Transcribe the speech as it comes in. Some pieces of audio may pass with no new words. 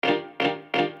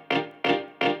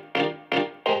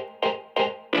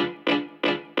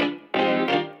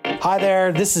Hi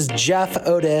there, this is Jeff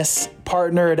Otis,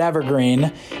 partner at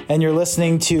Evergreen, and you're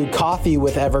listening to Coffee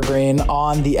with Evergreen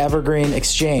on the Evergreen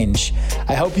Exchange.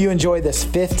 I hope you enjoy this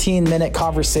 15-minute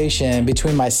conversation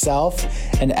between myself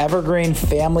and Evergreen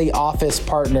family office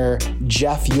partner,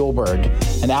 Jeff Uhlberg.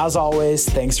 And as always,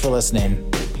 thanks for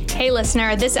listening. Hey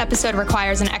listener, this episode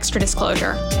requires an extra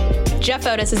disclosure. Jeff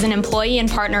Otis is an employee and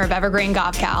partner of Evergreen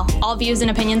GovCal. All views and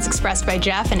opinions expressed by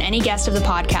Jeff and any guest of the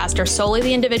podcast are solely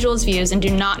the individual's views and do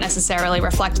not necessarily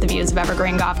reflect the views of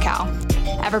Evergreen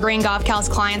GovCal. Evergreen GovCal's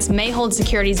clients may hold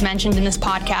securities mentioned in this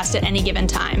podcast at any given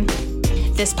time.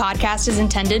 This podcast is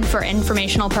intended for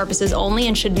informational purposes only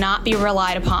and should not be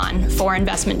relied upon for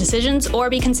investment decisions or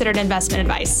be considered investment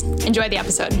advice. Enjoy the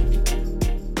episode.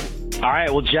 All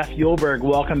right, well, Jeff Uhlberg,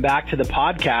 welcome back to the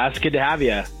podcast. Good to have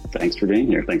you. Thanks for being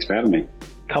here. Thanks for having me.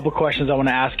 A couple questions I want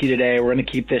to ask you today. We're going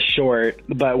to keep this short,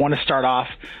 but I want to start off,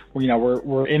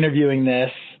 we're interviewing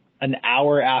this an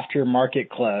hour after market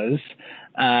close,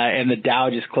 and the Dow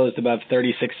just closed above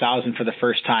 36,000 for the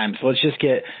first time. So let's just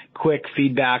get quick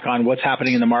feedback on what's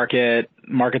happening in the market.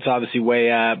 Market's obviously way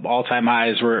up, all-time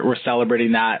highs. We're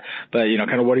celebrating that, but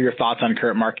kind of what are your thoughts on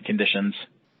current market conditions?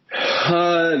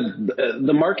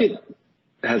 The market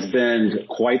has been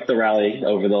quite the rally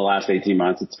over the last 18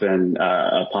 months. It's been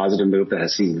a positive move that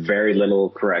has seen very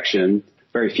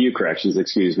few corrections,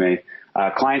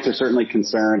 Clients are certainly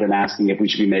concerned and asking if we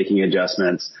should be making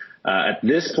adjustments. At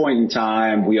this point in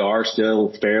time, we are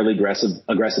still fairly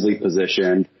aggressively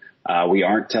positioned. We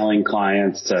aren't telling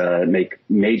clients to make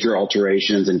major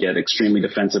alterations and get extremely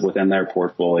defensive within their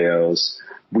portfolios.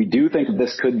 We do think that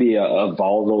this could be a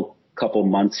volatile couple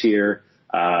months here.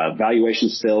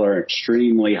 Valuations still are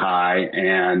extremely high,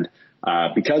 and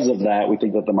because of that, we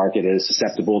think that the market is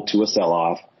susceptible to a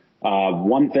sell-off.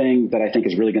 One thing that I think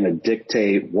is really going to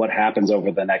dictate what happens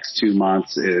over the next 2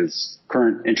 months is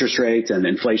current interest rates and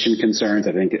inflation concerns.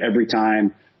 I think every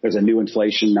time there's a new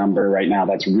inflation number right now,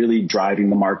 that's really driving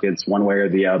the markets one way or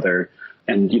the other.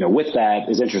 And, with that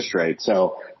is interest rates.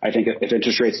 So I think if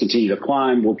interest rates continue to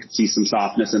climb, we'll see some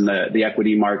softness in the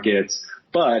equity markets.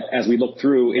 But as we look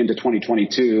through into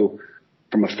 2022,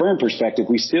 from a firm perspective,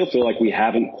 we still feel like we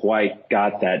haven't quite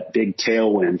got that big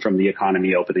tailwind from the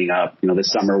economy opening up. This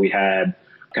summer we had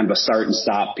kind of a start and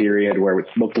stop period where it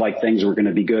looked like things were going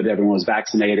to be good. Everyone was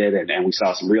vaccinated and we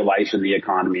saw some real life in the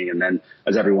economy. And then,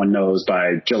 as everyone knows,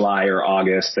 by July or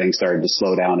August, things started to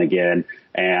slow down again.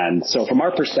 And so from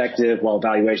our perspective, while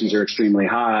valuations are extremely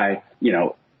high,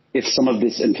 if some of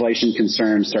this inflation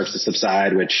concern starts to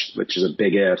subside, which is a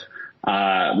big if,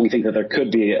 we think that there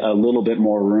could be a little bit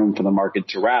more room for the market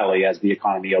to rally as the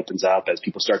economy opens up, as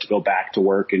people start to go back to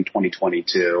work in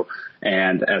 2022,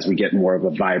 and as we get more of a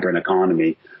vibrant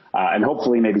economy. And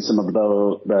hopefully maybe some of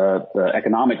the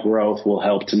economic growth will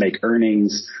help to make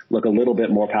earnings look a little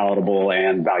bit more palatable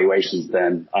and valuations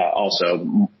then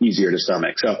also easier to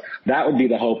stomach. So that would be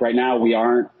the hope. Right now, we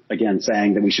aren't, again,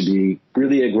 saying that we should be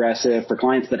really aggressive. For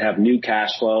clients that have new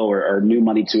cash flow or new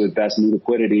money to invest, new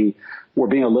liquidity, we're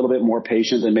being a little bit more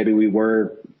patient than maybe we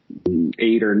were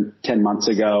 8 or 10 months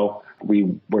ago.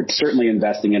 We were certainly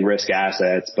investing in risk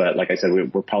assets, but like I said,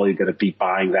 we're probably going to be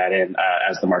buying that in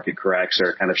as the market corrects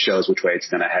or kind of shows which way it's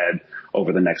going to head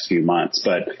over the next few months.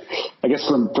 But I guess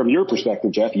from your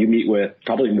perspective, Jeff, you meet with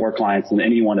probably more clients than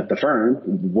anyone at the firm.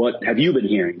 What have you been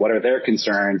hearing? What are their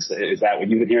concerns? Is that what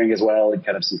you've been hearing as well, and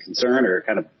kind of some concern, or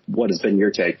kind of what has been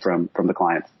your take from the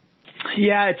clients?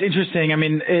 Yeah, it's interesting. I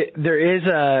mean, there is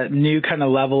a new kind of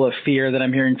level of fear that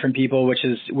I'm hearing from people, which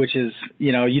is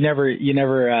you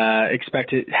never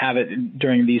expect to have it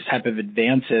during these type of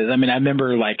advances. I mean, I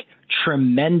remember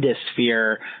tremendous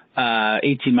fear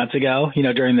 18 months ago,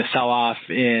 during the sell-off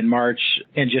in March,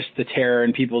 and just the terror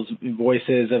in people's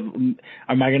voices of,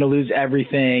 am I going to lose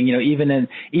everything? Even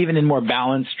in more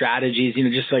balanced strategies,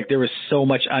 just there was so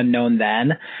much unknown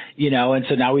then, and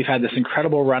so now we've had this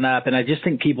incredible run up, and I just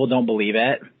think people don't believe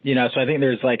it, so I think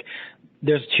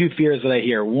there's two fears that I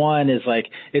hear. One is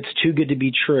it's too good to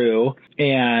be true.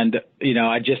 And,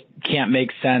 I just can't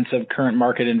make sense of current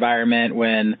market environment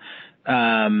when,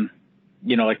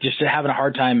 just having a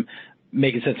hard time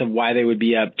making sense of why they would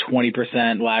be up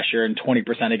 20% last year and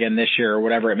 20% again this year, or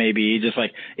whatever it may be. Just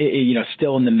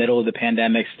still in the middle of the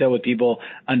pandemic, still with people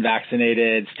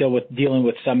unvaccinated, still with dealing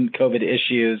with some COVID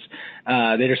issues.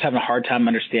 They're just having a hard time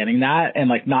understanding that and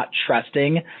not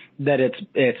trusting that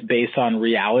it's based on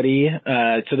reality.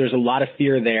 So there's a lot of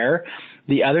fear there.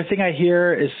 The other thing I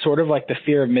hear is sort of the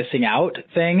fear of missing out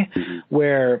thing,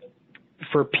 where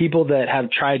for people that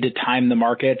have tried to time the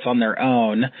markets on their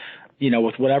own,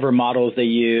 with whatever models they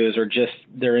use or just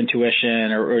their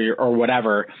intuition or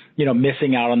whatever,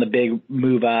 missing out on the big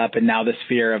move up. And now this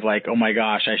fear of like, oh my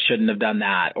gosh, I shouldn't have done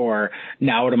that. Or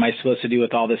now what am I supposed to do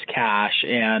with all this cash?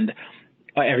 And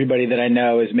everybody that I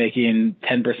know is making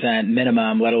 10%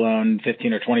 minimum, let alone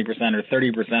 15 or 20% or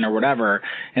 30% or whatever.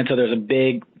 And so there's a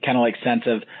big kind of like sense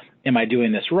of, am I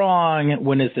doing this wrong?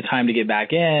 When is the time to get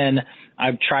back in?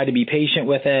 I've tried to be patient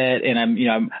with it,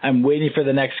 and I'm waiting for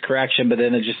the next correction, but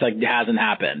then it just like hasn't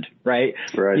happened, right?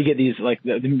 Right. You get these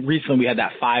recently we had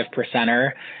that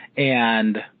 5%er,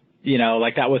 and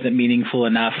like that wasn't meaningful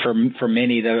enough for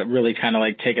many to really kind of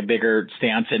like take a bigger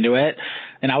stance into it.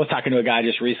 And I was talking to a guy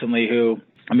just recently who,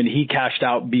 he cashed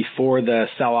out before the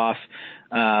sell-off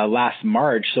last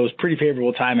March. So it was pretty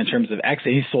favorable time in terms of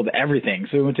exit. He sold everything.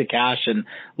 So we went to cash in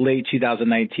late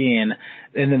 2019,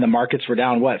 and then the markets were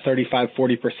down, 35,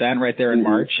 40% right there in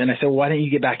March. And I said, well, why didn't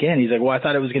you get back in? He's like, well, I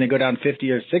thought it was going to go down 50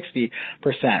 or 60%.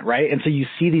 Right. And so you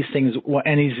see these things,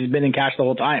 and he's been in cash the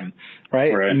whole time,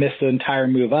 right? And missed the entire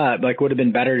move up. Like, would have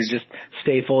been better to just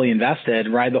stay fully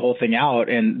invested, ride the whole thing out,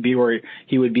 and be where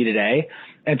he would be today.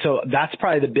 And so that's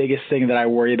probably the biggest thing that I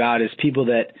worry about is people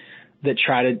that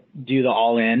try to do the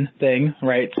all in thing,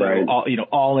 right? So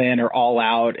all in or all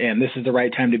out, and this is the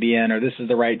right time to be in, or this is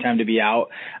the right time to be out.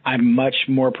 I much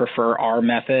more prefer our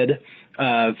method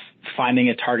of finding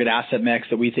a target asset mix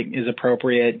that we think is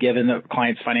appropriate given the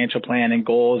client's financial plan and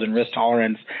goals and risk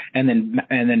tolerance, and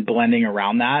then blending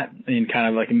around that and kind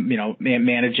of like,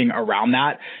 managing around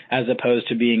that, as opposed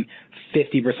to being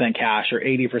 50% cash or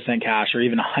 80% cash or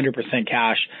even 100%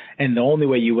 cash. And the only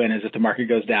way you win is if the market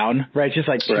goes down, right? It's just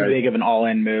like too big of an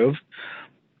all-in move.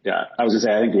 Yeah. I was gonna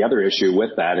say, I think the other issue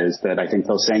with that is that I think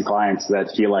those same clients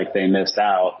that feel like they missed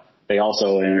out, they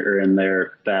also are in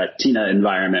that TINA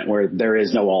environment where there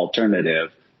is no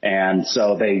alternative. And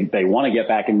so they want to get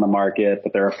back in the market,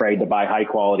 but they're afraid to buy high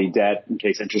quality debt in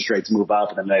case interest rates move up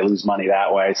and then they lose money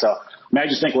that way. So I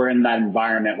just think we're in that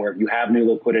environment where if you have new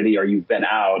liquidity or you've been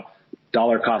out,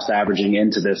 dollar cost averaging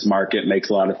into this market makes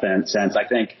a lot of sense. I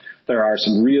think there are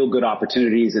some real good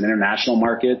opportunities in international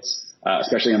markets,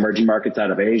 especially emerging markets out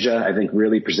of Asia. I think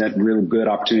really present real good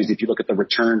opportunities. If you look at the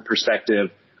return perspective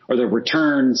or the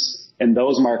returns in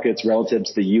those markets relative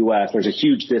to the U.S., there's a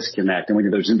huge disconnect, and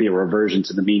there's going to be a reversion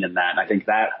to the mean in that. And I think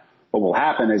that what will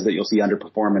happen is that you'll see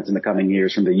underperformance in the coming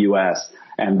years from the U.S.,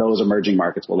 and those emerging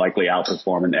markets will likely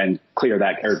outperform and clear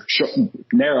that or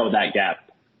narrow that gap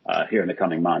here in the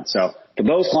coming months. So for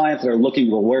those clients that are looking,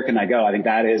 well, where can I go? I think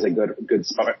that is a good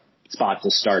spot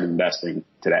to start investing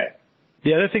today.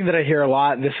 The other thing that I hear a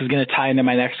lot, this is going to tie into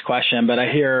my next question, but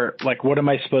I hear like, what am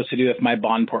I supposed to do with my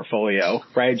bond portfolio,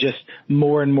 right? Just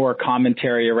more and more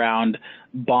commentary around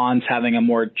bonds having a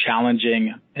more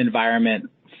challenging environment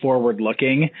forward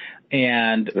looking.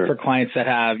 And for clients that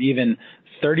have even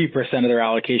 30% of their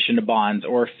allocation to bonds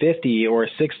or 50 or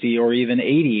 60 or even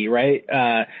 80, right?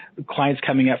 Clients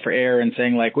coming up for air and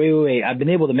saying like, wait, I've been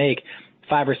able to make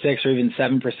 5 or 6 or even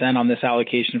 7% on this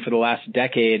allocation for the last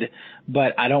decade,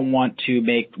 but I don't want to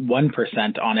make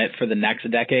 1% on it for the next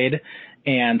decade.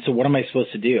 And so what am I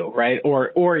supposed to do? Right.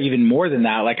 Or even more than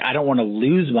that, like I don't want to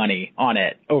lose money on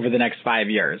it over the next 5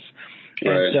 years.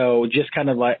 Right. And so just kind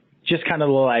of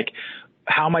like,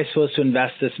 how am I supposed to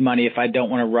invest this money if I don't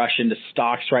want to rush into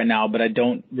stocks right now, but I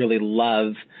don't really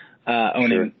love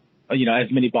owning,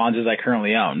 as many bonds as I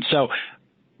currently own? So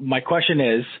my question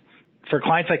is, for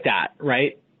clients like that,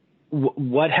 right,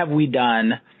 what have we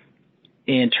done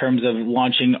in terms of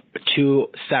launching 2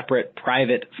 separate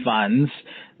private funds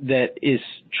that is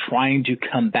trying to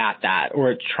combat that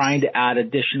or trying to add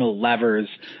additional levers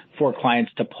for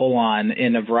clients to pull on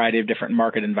in a variety of different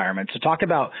market environments? So talk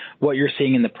about what you're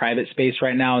seeing in the private space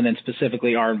right now, and then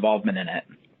specifically our involvement in it.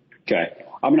 Okay.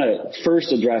 I'm going to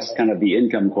first address kind of the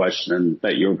income question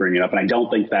that you were bringing up. And I don't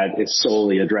think that is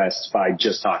solely addressed by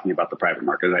just talking about the private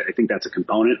market. I think that's a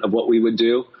component of what we would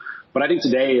do. But I think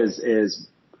today is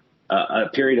a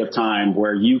period of time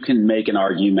where you can make an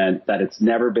argument that it's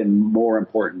never been more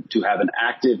important to have an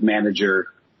active manager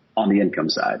on the income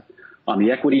side. On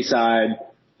the equity side,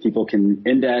 people can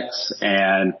index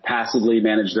and passively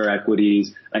manage their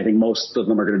equities. I think most of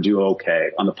them are going to do okay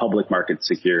on the public market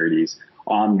securities.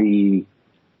 On the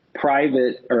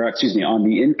on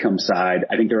the income side,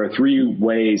 I think there are 3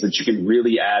 ways that you can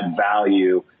really add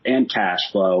value and cash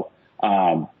flow.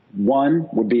 One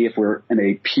would be if we're in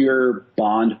a pure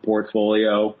bond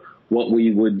portfolio, what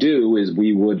we would do is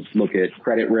we would look at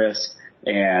credit risk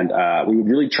and we would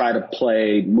really try to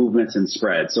play movements in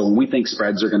spreads. So when we think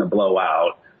spreads are going to blow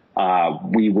out,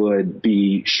 we would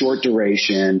be short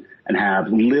duration and have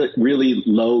really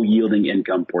low yielding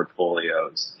income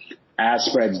portfolios. as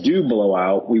spreads do blow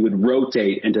out, we would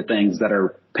rotate into things that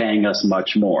are paying us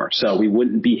much more. So we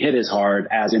wouldn't be hit as hard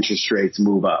as interest rates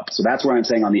move up. So that's where I'm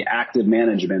saying on the active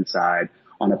management side,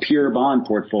 on a pure bond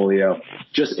portfolio,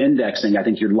 just indexing, I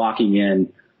think you're locking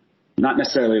in not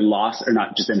necessarily loss or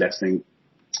not just indexing,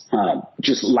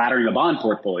 just laddering a bond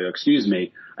portfolio,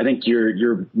 I think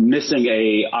you're missing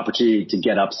a opportunity to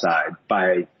get upside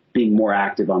by being more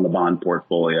active on the bond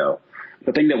portfolio.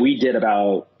 The thing that we did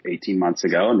about 18 months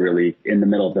ago and really in the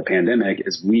middle of the pandemic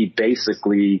is we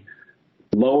basically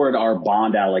lowered our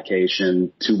bond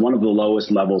allocation to one of the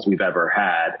lowest levels we've ever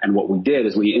had. And what we did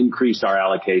is we increased our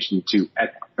allocation to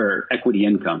equity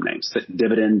income names,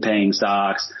 dividend paying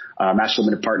stocks, master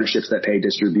limited partnerships that pay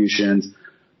distributions,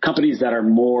 companies that are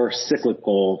more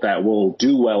cyclical that will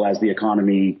do well as the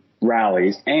economy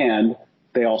rallies, and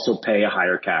they also pay a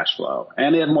higher cash flow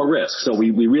and they have more risk. So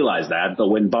we realized that, but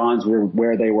when bonds were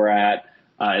where they were at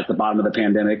the bottom of the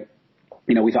pandemic,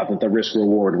 we thought that the risk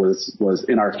reward was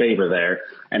in our favor there.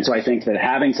 And so I think that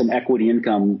having some equity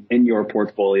income in your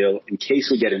portfolio in case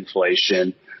we get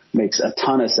inflation makes a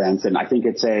ton of sense. And I think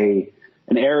it's an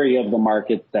area of the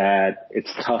market that it's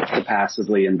tough to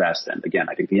passively invest in. Again,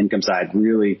 I think the income side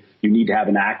really, you need to have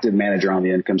an active manager on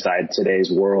the income side in today's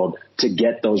world to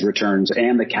get those returns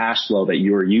and the cash flow that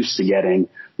you were used to getting,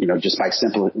 just by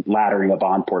simply laddering a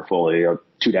bond portfolio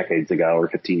 2 decades ago or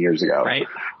 15 years ago. Right.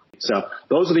 So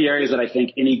those are the areas that I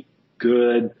think any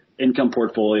good income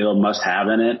portfolio must have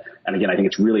in it. And again, I think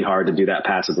it's really hard to do that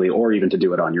passively or even to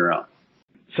do it on your own.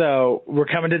 So we're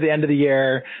coming to the end of the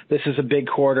year. This is a big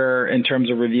quarter in terms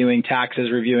of reviewing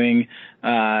taxes, reviewing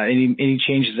any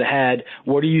changes ahead.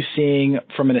 What are you seeing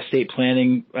from an estate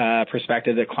planning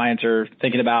perspective that clients are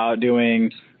thinking about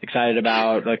doing, excited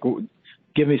about? Like,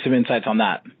 give me some insights on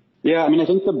that. Yeah, I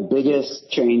think the biggest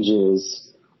changes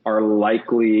are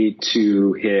likely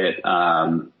to hit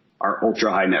our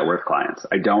ultra high net worth clients.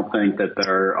 I don't think that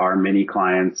there are many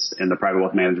clients in the private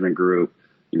wealth management group,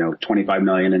 25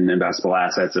 million in investable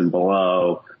assets and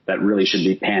below that really should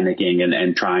be panicking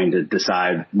and trying to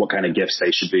decide what kind of gifts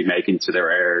they should be making to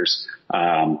their heirs,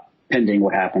 pending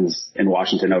what happens in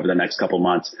Washington over the next couple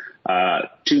months.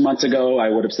 2 months ago, I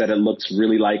would have said it looks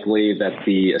really likely that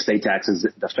the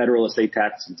federal estate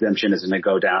tax exemption is going to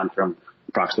go down from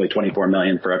approximately 24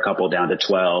 million for a couple down to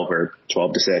 12 or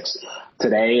 12 to 6.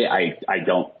 Today, I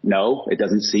don't know. It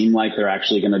doesn't seem like they're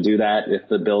actually going to do that. If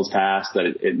the bill's passed, that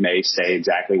it may stay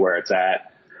exactly where it's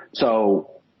at. So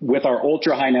with our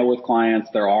ultra high net worth clients,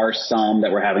 there are some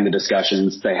that we're having the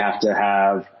discussions. They have to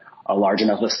have a large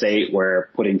enough estate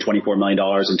where putting $24 million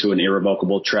into an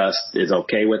irrevocable trust is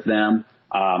okay with them.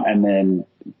 And then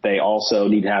they also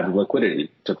need to have the liquidity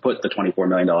to put the $24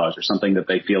 million or something that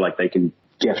they feel like they can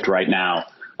gift right now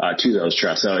to those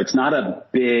trusts. So it's not a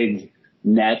big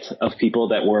net of people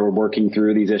that we're working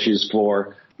through these issues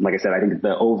for. Like I said, I think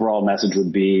the overall message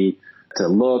would be to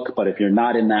look, but if you're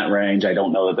not in that range, I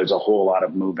don't know that there's a whole lot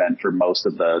of movement for most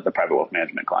of the private wealth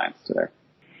management clients today.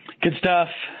 Good stuff.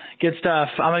 Good stuff.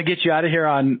 I'm going to get you out of here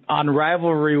on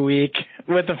Rivalry Week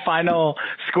with the final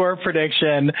score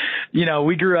prediction.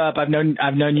 We grew up, I've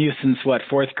known you since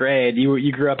fourth grade.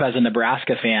 You grew up as a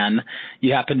Nebraska fan.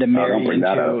 You happened to marry don't bring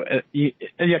that up.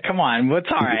 Yeah, come on. What's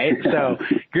all right. So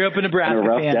grew up a Nebraska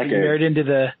fan,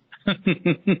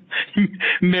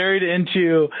 married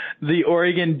into the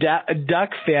Oregon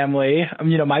Duck family.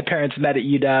 My parents met at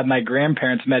UW. My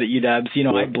grandparents met at UW.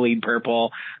 So, I bleed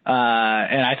purple.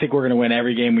 And I think we're going to win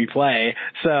every game we play.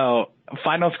 So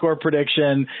final score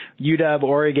prediction, UW,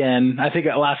 Oregon. I think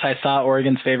last I saw,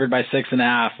 Oregon's favored by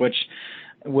 6.5,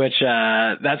 which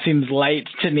that seems light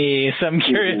to me. So I'm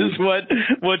curious,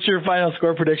 what's your final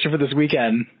score prediction for this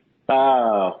weekend?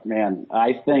 Oh, man.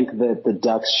 I think that the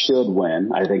Ducks should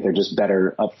win. I think they're just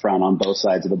better up front on both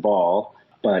sides of the ball.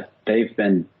 But they've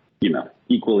been,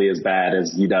 equally as bad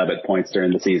as UW at points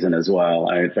during the season as well.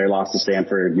 They lost to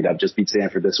Stanford. UW just beat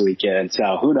Stanford this weekend.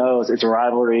 So who knows? It's a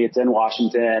rivalry. It's in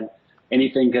Washington.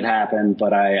 Anything could happen.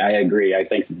 But I agree. I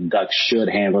think the Ducks should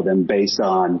handle them based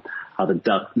on how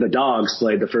the Dogs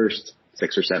played the first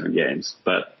 6 or 7 games.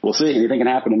 But we'll see. Anything can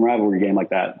happen in a rivalry game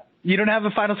like that. You don't have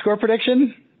a final score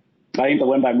prediction? I think they'll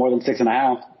win by more than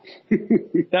 6.5.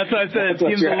 That's what I said. It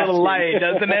seems a little light,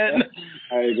 doesn't it?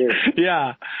 I agree.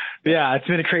 Yeah. It's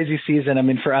been a crazy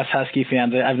season. For us Husky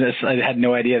fans, I had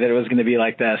no idea that it was going to be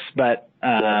like this. But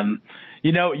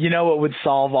you know what would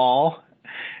solve all?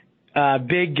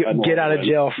 Big get out of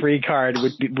jail free card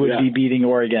would be beating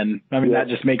Oregon. That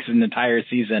just makes an entire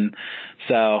season.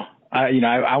 So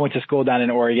I went to school down in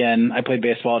Oregon. I played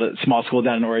baseball at a small school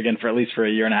down in Oregon for at least a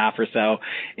year and a half or so,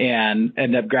 and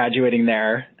ended up graduating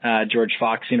there, George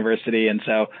Fox University. And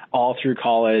so all through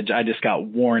college, I just got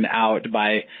worn out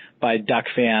by Duck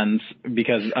fans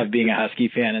because of being a Husky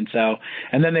fan.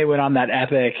 And then they went on that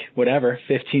epic,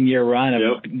 15-year run of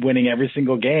winning every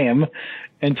single game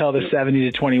until the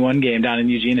 70-21 game down in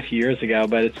Eugene a few years ago.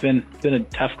 But it's been a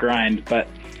tough grind. But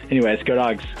anyways, go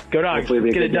Dogs. Go Dogs.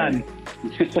 Let's get it done.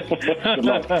 Good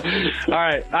luck. All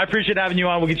right. I appreciate having you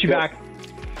on. We'll get you back.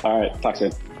 All right. Talk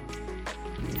soon.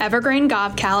 Evergreen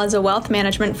GovCal is a wealth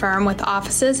management firm with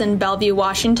offices in Bellevue,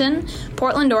 Washington,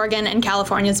 Portland, Oregon, and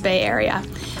California's Bay Area.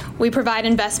 We provide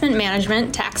investment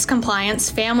management, tax compliance,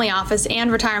 family office,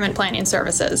 and retirement planning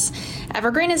services.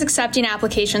 Evergreen is accepting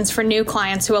applications for new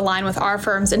clients who align with our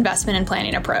firm's investment and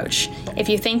planning approach. If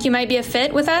you think you might be a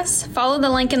fit with us, follow the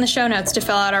link in the show notes to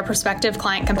fill out our prospective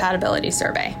client compatibility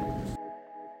survey.